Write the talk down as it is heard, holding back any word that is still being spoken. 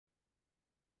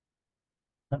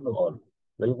Hello all,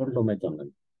 welcome to my channel.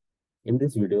 In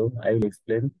this video, I will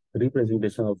explain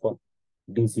representation of a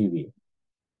DCV.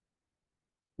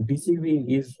 DCV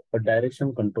is a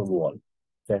direction control valve.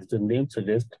 As the name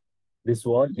suggests, this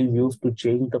valve is used to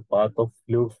change the path of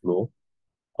fluid flow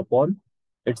upon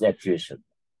its actuation.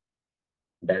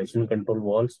 Direction control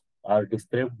valves are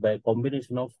described by a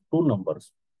combination of two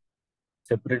numbers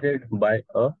separated by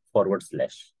a forward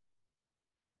slash.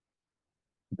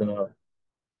 The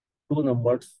two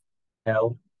numbers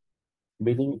have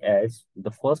meaning as the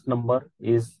first number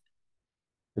is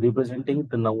representing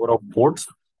the number of ports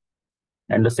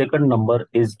and the second number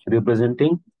is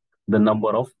representing the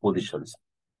number of positions.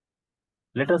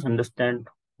 Let us understand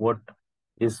what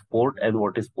is port and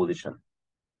what is position.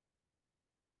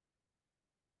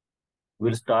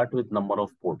 We'll start with number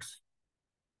of ports.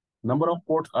 Number of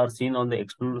ports are seen on the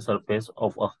external surface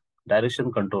of a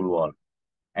direction control valve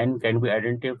and can be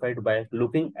identified by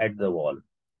looking at the valve.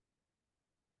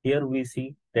 Here we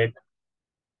see that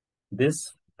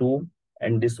this 2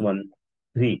 and this 1,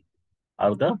 3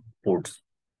 are the ports.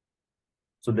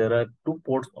 So there are two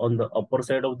ports on the upper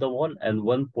side of the wall and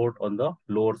one port on the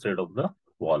lower side of the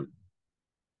wall.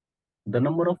 The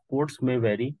number of ports may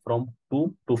vary from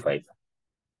 2 to 5.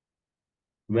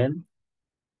 When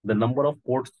the number of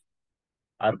ports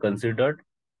are considered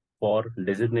for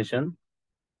designation,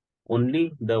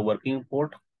 only the working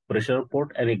port, pressure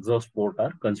port, and exhaust port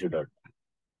are considered.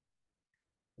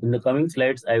 In the coming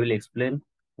slides, I will explain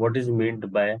what is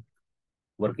meant by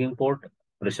working port,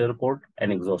 pressure port,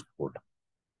 and exhaust port.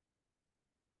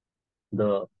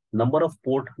 The number of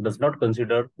port does not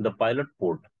consider the pilot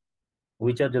port,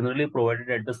 which are generally provided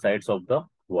at the sides of the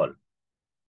wall.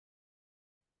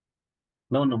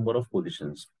 Now, number of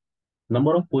positions.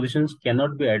 Number of positions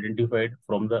cannot be identified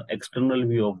from the external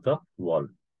view of the wall.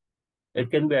 It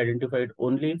can be identified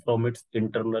only from its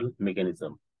internal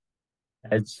mechanism.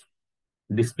 As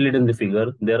displayed in the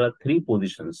figure, there are three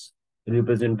positions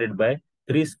represented by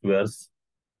three squares.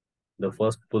 The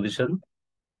first position,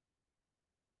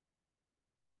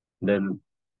 then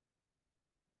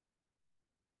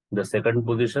the second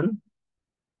position,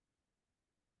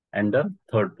 and the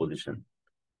third position.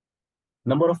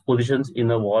 Number of positions in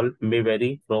a wall may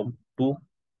vary from 2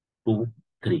 to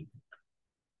 3.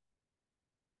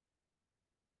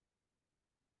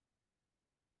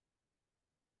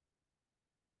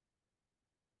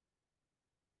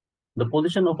 The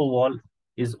position of a wall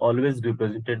is always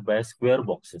represented by square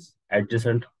boxes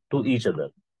adjacent to each other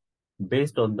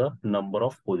based on the number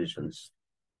of positions.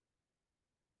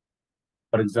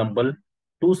 For example,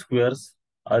 two squares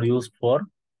are used for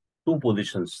two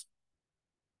positions,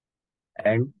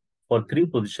 and for three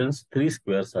positions, three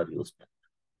squares are used.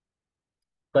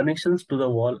 Connections to the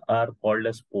wall are called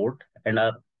as port and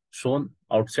are shown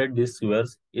outside these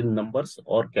squares in numbers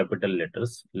or capital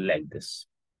letters like this.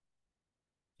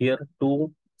 Here,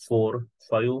 2, 4,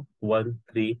 5, 1,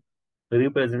 3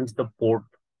 represents the port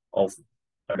of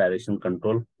a direction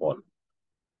control wall.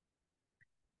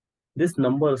 These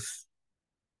numbers,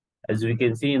 as we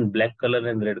can see in black color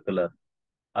and red color,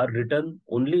 are written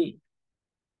only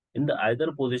in the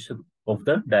either position of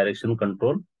the direction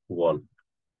control wall,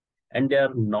 and they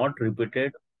are not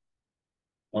repeated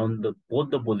on both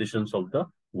the positions of the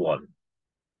wall.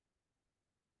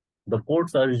 The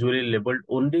ports are usually labeled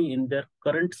only in their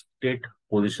current state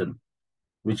position,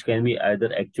 which can be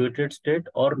either actuated state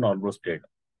or normal state,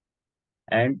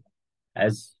 and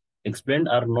as explained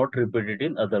are not repeated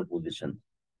in other positions.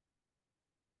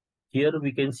 Here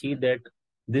we can see that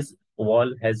this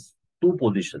wall has two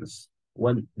positions,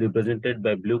 one represented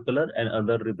by blue color and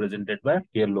other represented by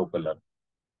yellow color.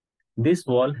 This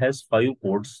wall has 5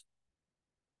 ports,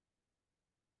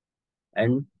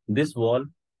 and this wall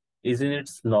is in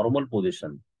its normal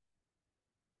position.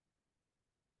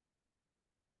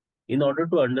 In order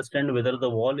to understand whether the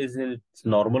wall is in its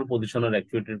normal position or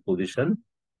actuated position,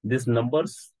 these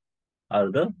numbers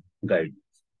are the guide.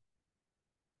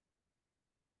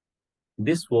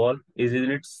 This wall is in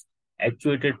its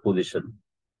actuated position,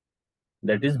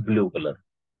 that is blue color.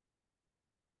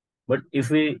 But if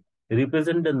we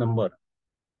represent the number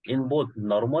in both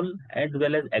normal as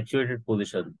well as actuated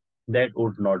position, that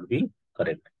would not be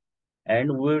correct.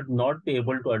 And we would not be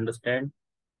able to understand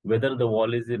whether the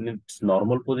wall is in its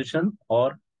normal position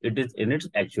or it is in its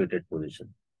actuated position.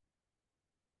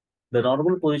 The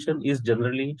normal position is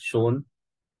generally shown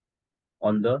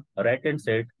on the right hand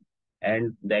side,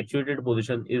 and the actuated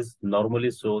position is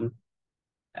normally shown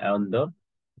on the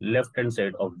left hand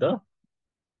side of the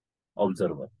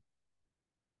observer.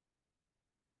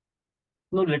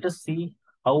 Now let us see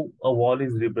how a wall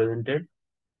is represented.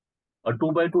 A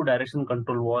 2 by 2 direction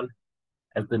control wall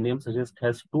as the name suggests,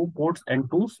 has 2 ports and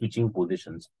 2 switching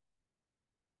positions.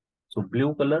 So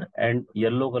blue color and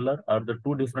yellow color are the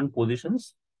 2 different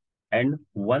positions, and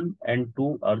 1 and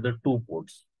 2 are the 2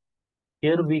 ports.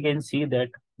 Here we can see that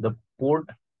the port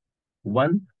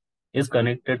 1 is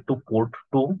connected to port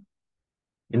 2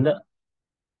 in the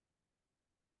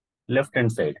left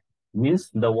hand side, means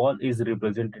the wall is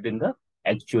represented in the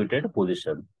actuated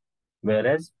position,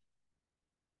 whereas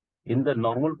in the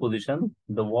normal position,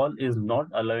 the wall is not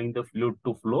allowing the fluid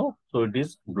to flow, so it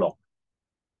is blocked.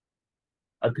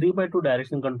 A 3x2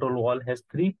 direction control wall has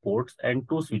 3 ports and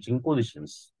 2 switching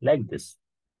positions, like this.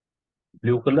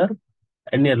 Blue color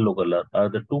and yellow color are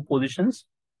the 2 positions,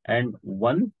 and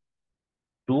 1,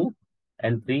 2,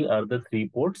 and 3 are the 3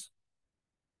 ports.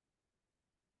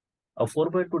 A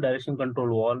 4x2 direction control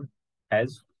wall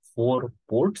has 4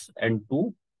 ports and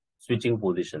 2 switching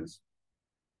positions.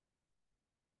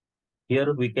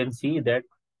 Here we can see that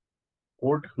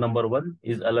port number 1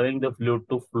 is allowing the fluid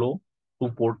to flow to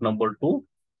port number 2,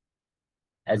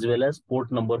 as well as port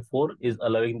number 4 is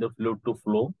allowing the fluid to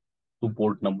flow to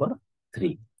port number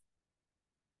 3.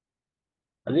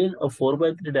 Again, a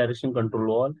 4x3 direction control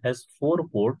wall has 4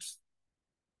 ports,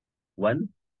 1,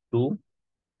 2,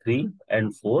 3,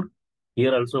 and 4.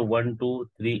 Here also 1, 2,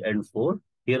 3, and 4.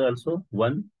 Here also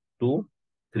 1, 2,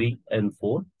 3, and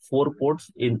 4. 4 ports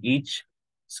in each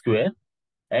square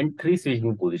and 3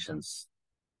 switching positions.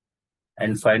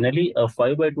 And finally, a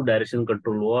 5x2 direction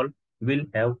control wall will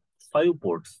have 5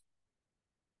 ports,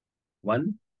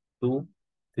 1, 2,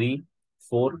 3,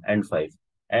 4, and 5.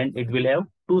 And it will have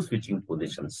 2 switching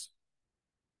positions.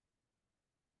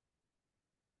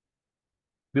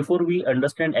 Before we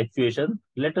understand actuation,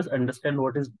 let us understand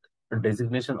what is the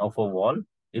designation of a wall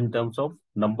in terms of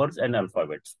numbers and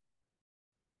alphabets.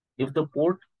 If the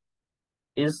port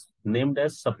is named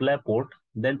as supply port,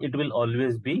 then it will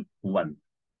always be 1.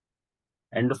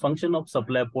 And the function of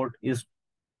supply port is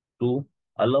to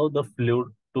allow the fluid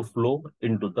to flow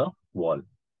into the wall.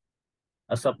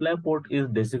 A supply port is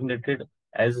designated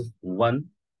as 1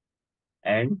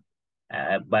 and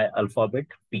by alphabet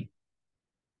P.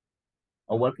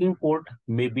 A working port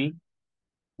may be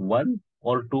 1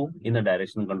 or 2 in a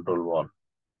direction control wall.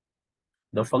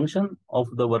 The function of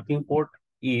the working port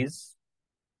is,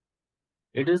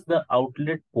 it is the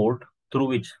outlet port through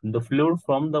which the fluid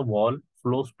from the wall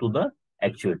flows to the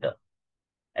actuator.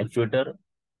 Actuator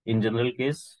in general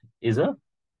case is a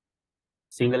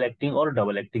single acting or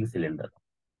double acting cylinder.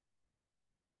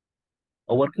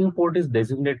 A working port is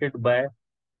designated by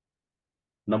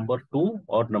number 2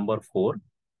 or number 4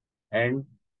 and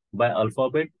by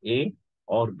alphabet A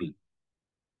or B.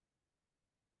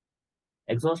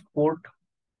 Exhaust port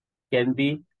can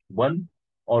be 1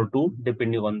 or 2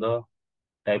 depending on the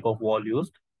type of wall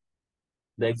used.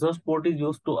 The exhaust port is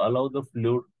used to allow the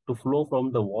fluid to flow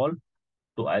from the wall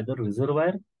to either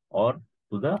reservoir or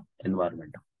to the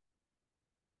environment.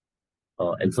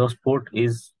 Exhaust port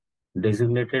is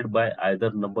designated by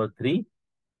either number 3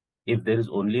 if there is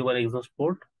only one exhaust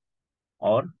port,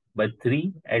 or by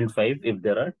 3 and 5 if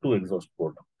there are 2 exhaust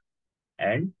ports.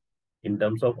 And in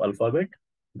terms of alphabet,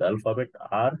 the alphabet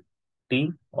R,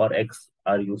 T, or X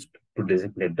are used to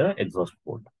designate the exhaust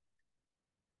port.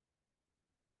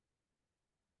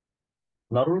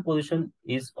 Normal position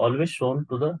is always shown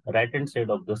to the right hand side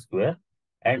of the square,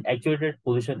 and actuated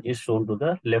position is shown to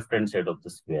the left hand side of the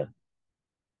square,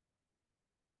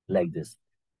 like this.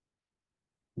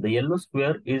 The yellow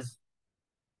square is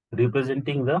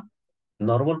representing the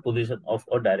normal position of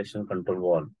a direction control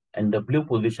wall, and the blue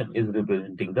position is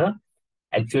representing the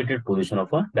actuated position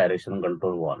of a direction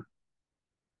control wall.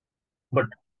 But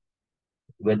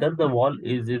whether the wall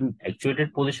is in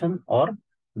actuated position or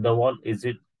the wall is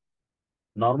in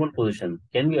normal position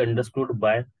can be understood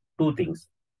by 2 things.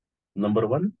 Number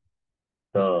 1,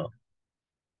 the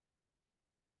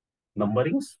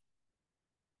numberings.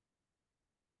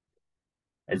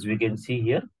 As we can see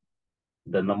here,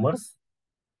 the numbers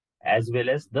as well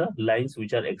as the lines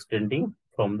which are extending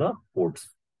from the ports.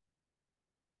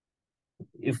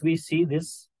 If we see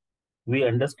this, we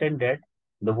understand that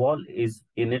the wall is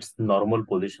in its normal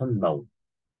position now.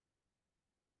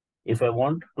 If I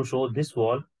want to show this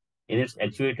wall in its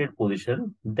actuated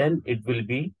position, then it will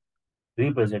be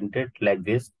represented like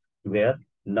this, where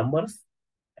numbers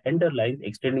and the lines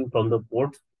extending from the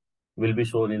ports will be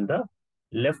shown in the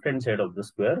left hand side of the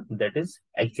square, that is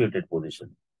actuated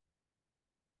position.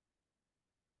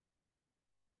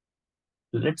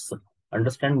 Let's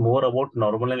understand more about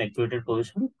normal and actuated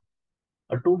position.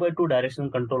 A 2x2 direction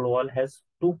control wall has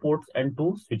 2 ports and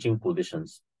 2 switching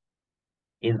positions.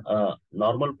 In a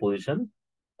normal position,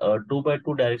 a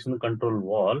 2x2 direction control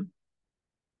wall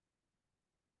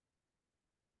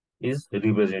is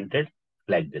represented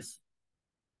like this.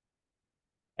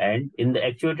 And in the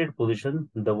actuated position,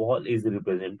 the wall is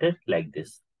represented like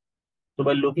this. So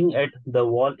by looking at the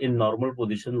wall in normal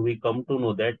position, we come to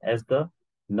know that as the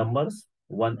numbers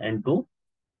 1 and 2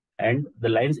 and the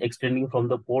lines extending from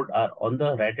the port are on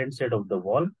the right hand side of the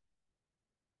wall.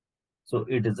 So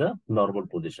it is a normal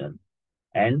position.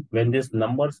 And when these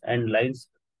numbers and lines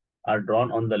are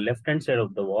drawn on the left hand side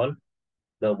of the wall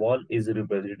is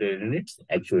represented in its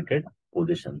actuated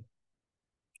position.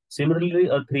 Similarly,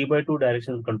 a 3x2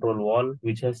 direction control wall,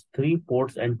 which has 3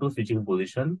 ports and 2 switching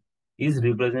position, is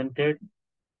represented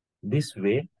this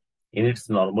way in its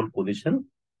normal position.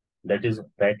 That is,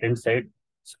 right hand side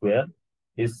square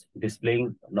is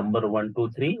displaying number 1,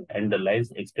 2, 3 and the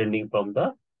lines extending from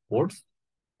the ports.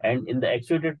 And in the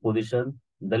actuated position,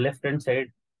 the left hand side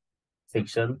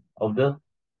section of the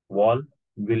wall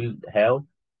will have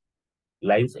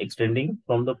lines extending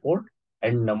from the port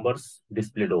and numbers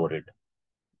displayed over it.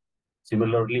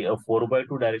 Similarly, a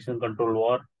 4x2 direction control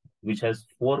wall, which has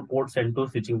 4 ports and 2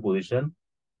 switching position,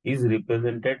 is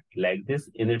represented like this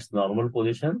in its normal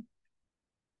position.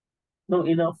 Now,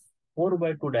 in a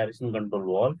 4x2 direction control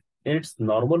wall, in its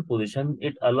normal position,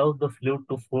 it allows the fluid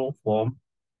to flow from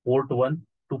port 1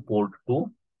 to port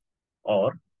 2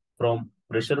 or from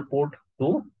pressure port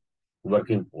to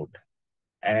working port.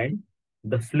 And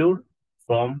the fluid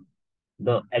from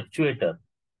the actuator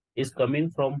is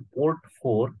coming from port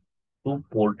 4 to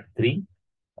port 3,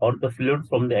 or the fluid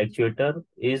from the actuator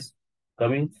is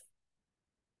coming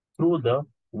through the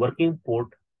working port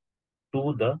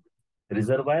to the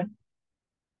reservoir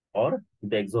or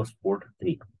the exhaust port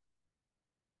 3.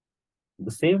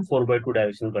 The same 4x2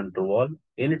 direction control wall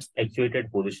in its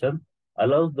actuated position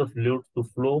allows the fluid to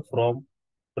flow from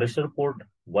pressure port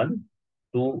 1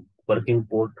 to working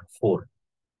port 4,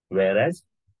 whereas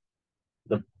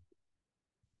the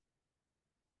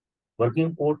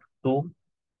working port 2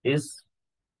 is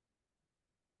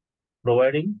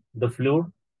providing the fluid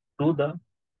to the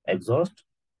exhaust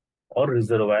or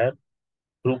reservoir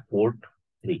through port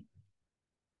 3.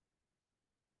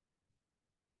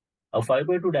 A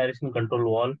 5x2 direction control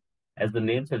wall, as the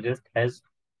name suggests, has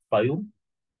 5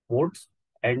 ports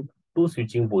and 2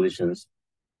 switching positions,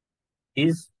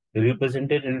 is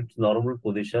represented in its normal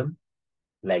position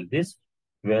like this,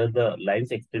 where the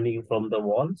lines extending from the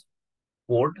walls,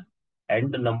 port,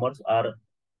 and the numbers are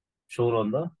shown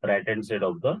on the right hand side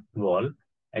of the wall.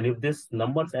 And if these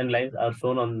numbers and lines are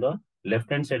shown on the left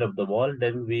hand side of the wall,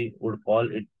 then we would call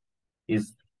it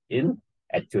is in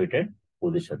actuated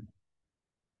position.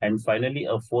 And finally,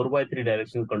 a 4x3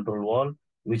 direction control wall,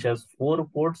 which has 4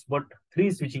 ports but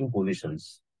 3 switching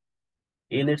positions,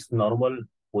 in its normal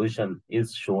position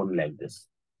is shown like this.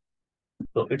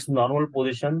 So its normal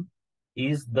position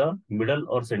is the middle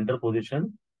or center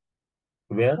position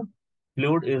where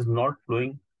fluid is not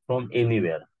flowing from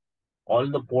anywhere. All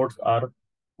the ports are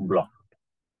blocked.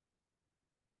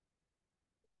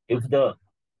 If the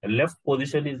left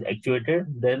position is actuated,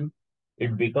 then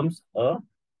it becomes a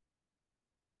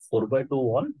 4x2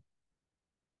 wall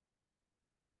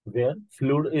where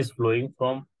fluid is flowing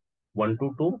from 1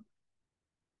 to 2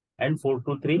 and 4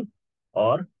 to 3,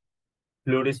 or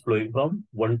fluid is flowing from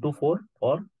 1 to 4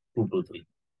 or 2 to 3.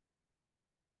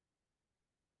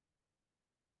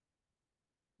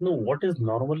 Now, what is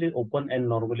normally open and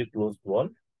normally closed wall?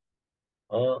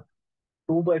 A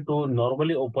 2x2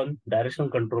 normally open direction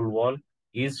control wall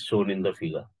is shown in the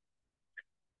figure.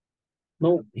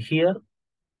 Now, here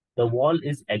the wall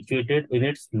is actuated in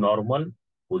its normal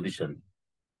position.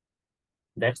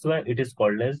 That's why it is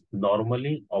called as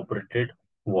normally operated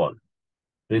wall.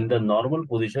 In the normal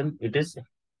position, it is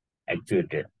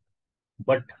actuated.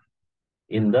 But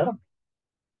in the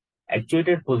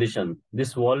actuated position,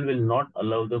 this wall will not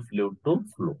allow the fluid to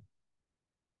flow.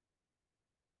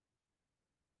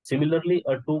 Similarly,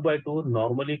 a 2x2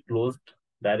 normally closed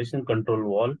direction control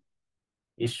wall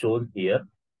is shown here.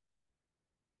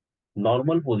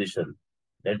 Normal position,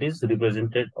 that is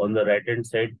represented on the right hand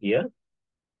side here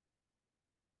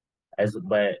as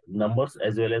by numbers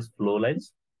as well as flow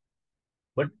lines.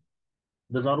 But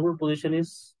the normal position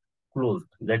is closed.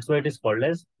 That's why it is called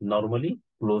as normally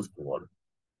closed wall.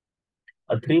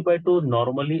 A 3x2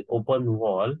 normally open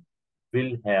wall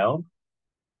will have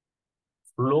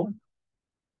flow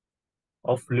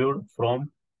of fluid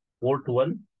from port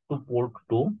 1 to port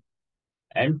 2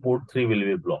 and port 3 will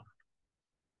be blocked.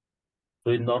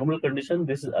 So in normal condition,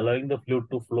 this is allowing the fluid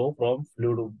to flow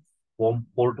from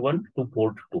port 1 to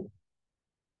port 2.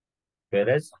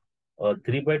 Whereas a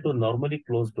 3x2 normally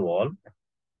closed wall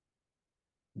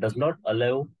does not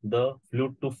allow the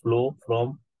fluid to flow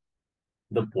from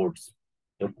the ports.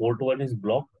 the port 1 is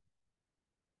blocked,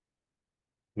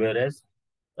 whereas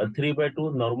a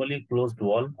 3/2 normally closed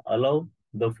wall allows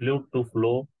the fluid to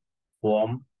flow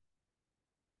from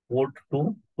port 2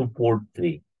 to port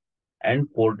 3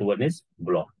 and port 1 is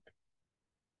blocked.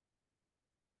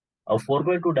 A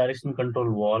 4/2 direction control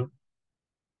wall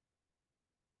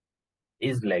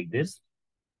is like this.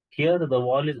 Here the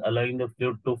wall is allowing the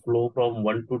fluid to flow from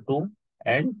 1 to 2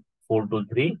 and 4 to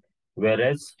 3,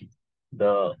 whereas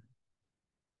the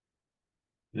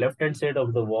left hand side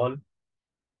of the wall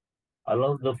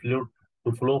allows the fluid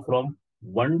to flow from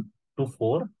 1 to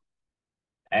 4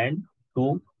 and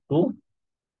 2 to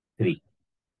 3.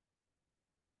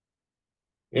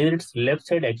 In its left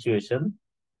side actuation,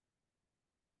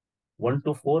 1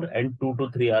 to 4 and 2 to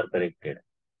 3 are connected,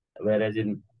 whereas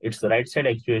in its right side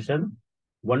actuation,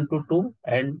 1 to 2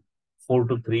 and 4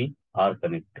 to 3 are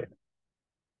connected.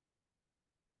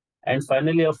 And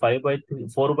finally, a 5/3,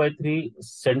 4/3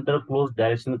 center closed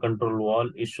direction control wall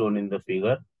is shown in the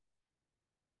figure.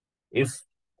 If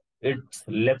its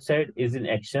left side is in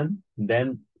action,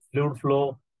 then fluid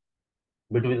flow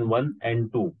between 1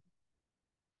 and 2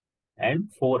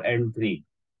 and 4 and 3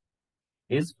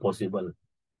 is possible.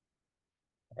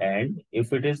 And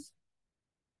if it is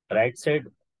right side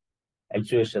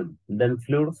actuation, then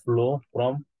fluid flow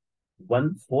from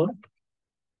 1, 4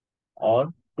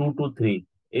 or 2 to 3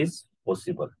 is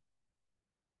possible.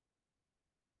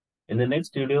 In the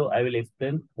next video, I will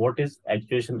explain what is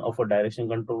actuation of a direction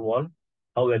control wall,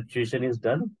 how actuation is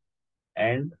done,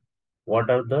 and what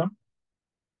are the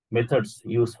methods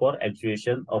used for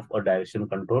actuation of a direction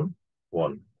control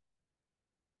wall.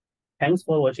 Thanks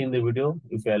for watching the video.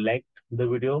 If you liked the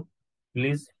video,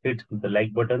 please hit the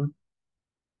like button.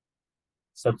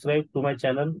 Subscribe to my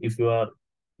channel if you are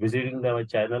visiting my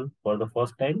channel for the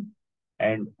first time,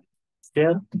 and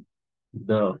share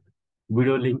the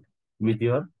video link with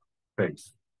your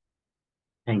friends.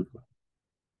 Thank you.